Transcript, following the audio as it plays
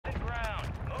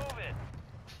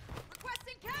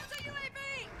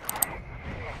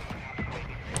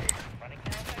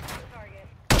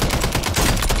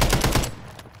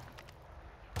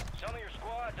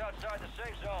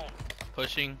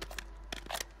pushing.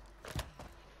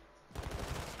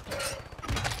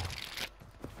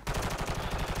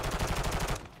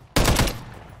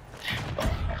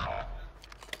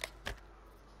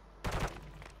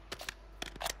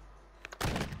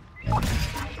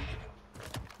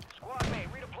 Squad mate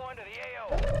redeploying to the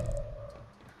AO.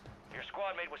 Your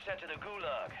squad mate was sent to the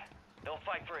Gulag. They'll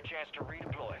fight for a chance to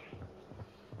redeploy.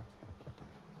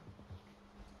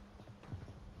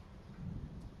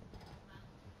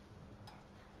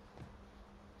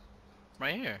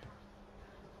 Right here.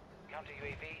 Counter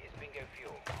UAV is bingo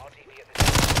fuel. RTB at the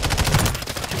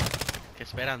Que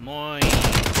esperas muy.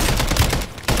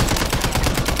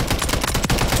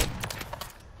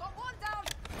 Got one down.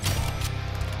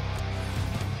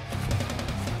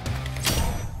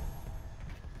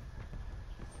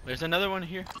 There's another one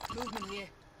here. Movement here.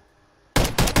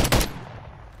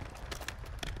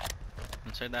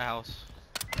 Inside the house.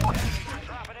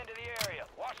 dropping into the area.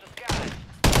 Watch the skies.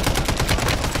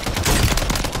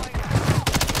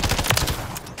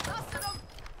 Busted 'em.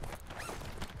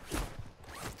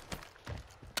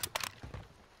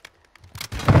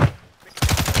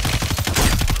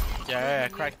 Yeah,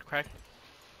 cracked.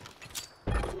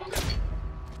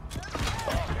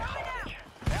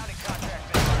 Bounty contract.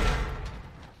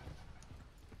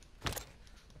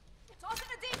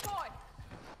 Tossing a decoy.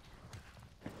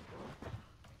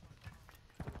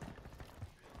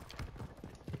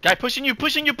 Guy pushing you. Be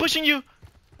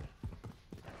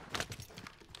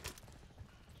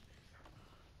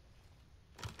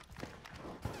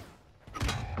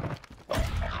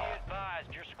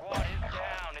advised, your squad is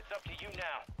down. It's up to you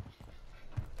now.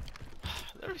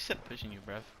 They already said pushing you,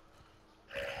 bruv.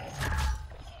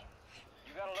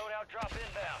 You got a loadout drop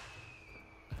inbound.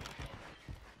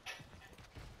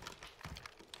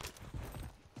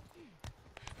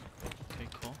 Okay,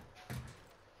 cool.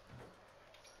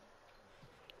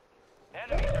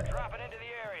 Enemies are dropping into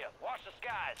the area. Watch the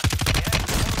skies. Gas is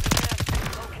closing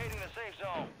in. Locating the safe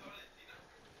zone.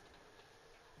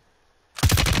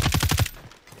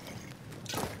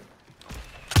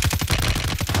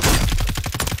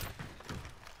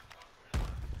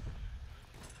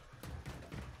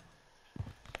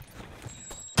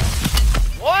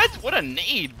 What? What a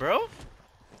need, bro.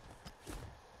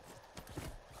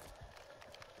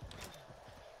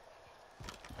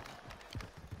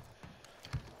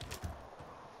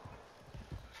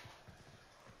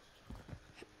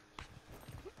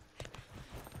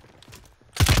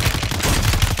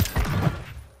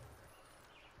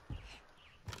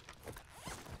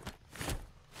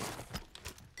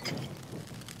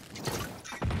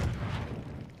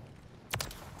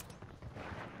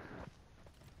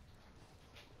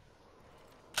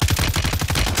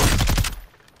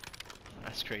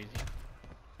 That's crazy.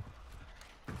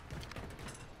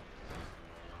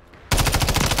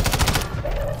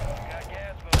 Got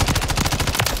gas moving.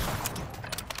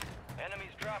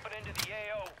 Enemies dropping into the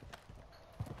AO.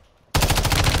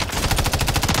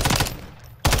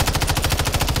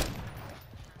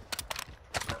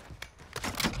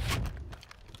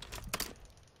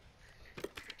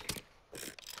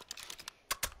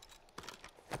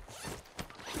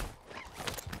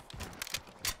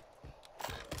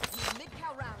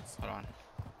 Mid-cow rounds. Hold on.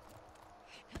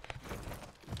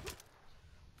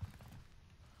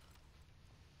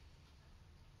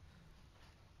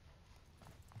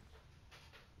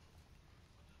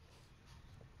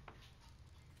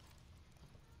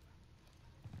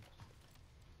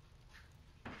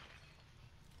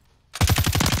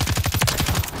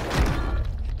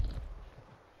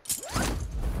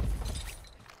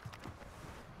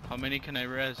 How many can I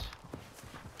res?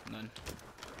 None.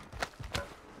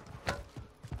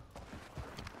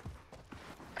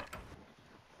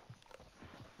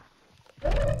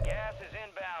 Gas is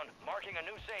inbound, marking a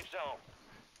new safe zone.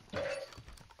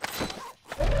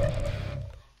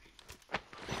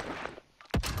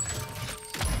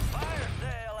 Fire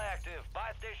sale active.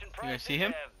 Buy station You guys prices see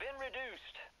him? have been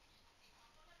reduced.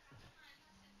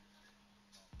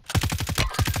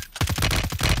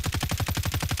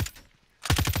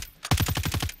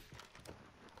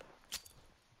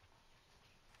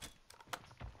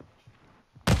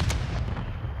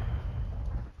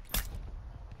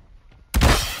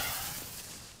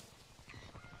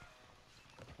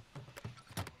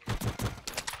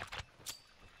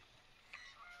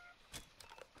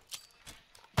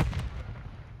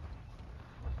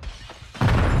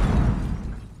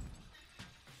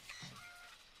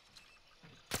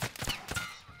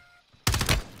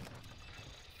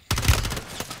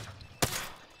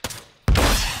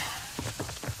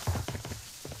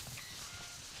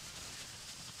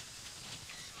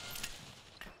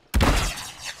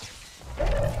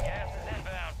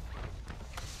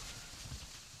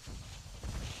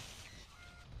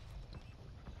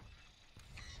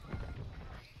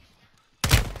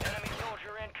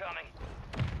 incoming.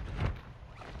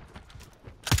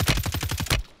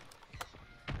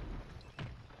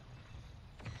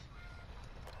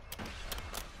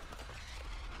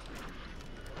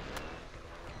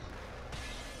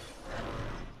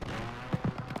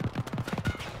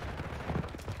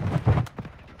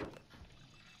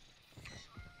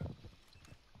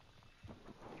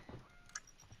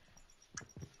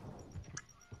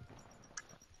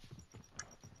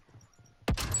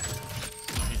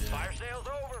 Fire sale's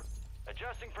over.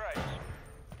 Adjusting price.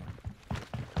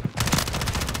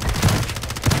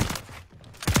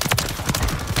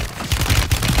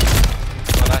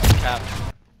 Oh, that's a cap.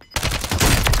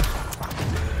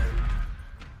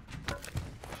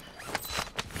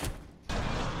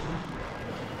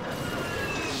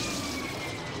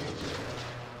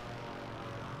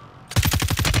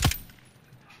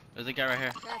 There's a guy right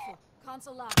here. Careful.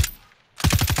 Console loud.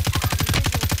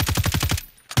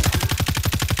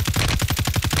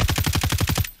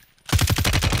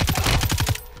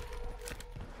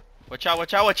 Watch out,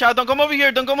 watch out, watch out. Don't come over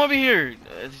here. Don't come over here.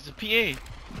 It's a PA.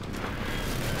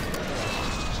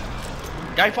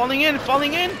 Guy falling in,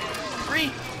 falling in.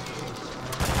 Free.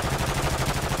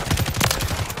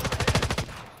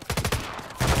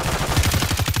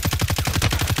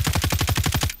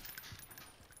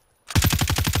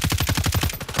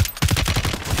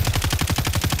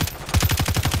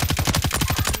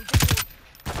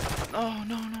 No,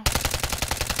 no, no.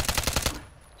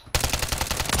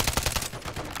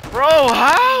 Bro,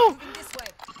 how? Moving this way.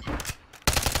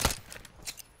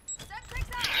 Step bricks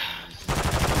out.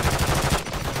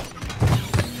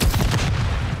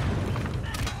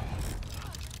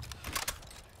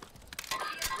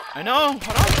 I know. Hold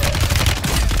on.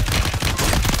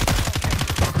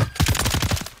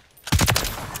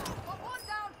 Got one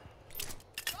down.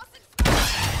 Crossing smoke.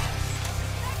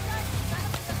 Next guy.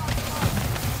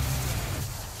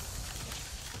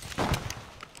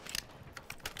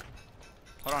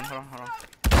 Hold on, hold on, hold on.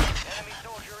 Enemy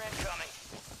soldier incoming.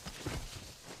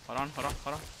 Hold on, hold on,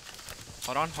 hold on.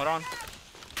 Hold on, hold on.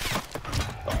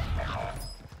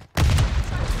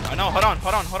 I know, hold on,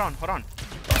 hold on, hold on, hold on.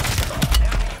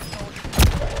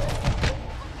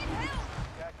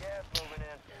 Got gas moving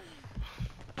in.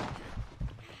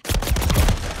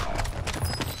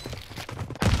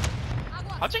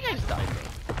 How'd you guys die, bro?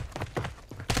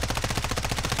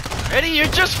 Eddie, you're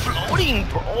just floating,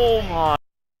 bro. Oh my.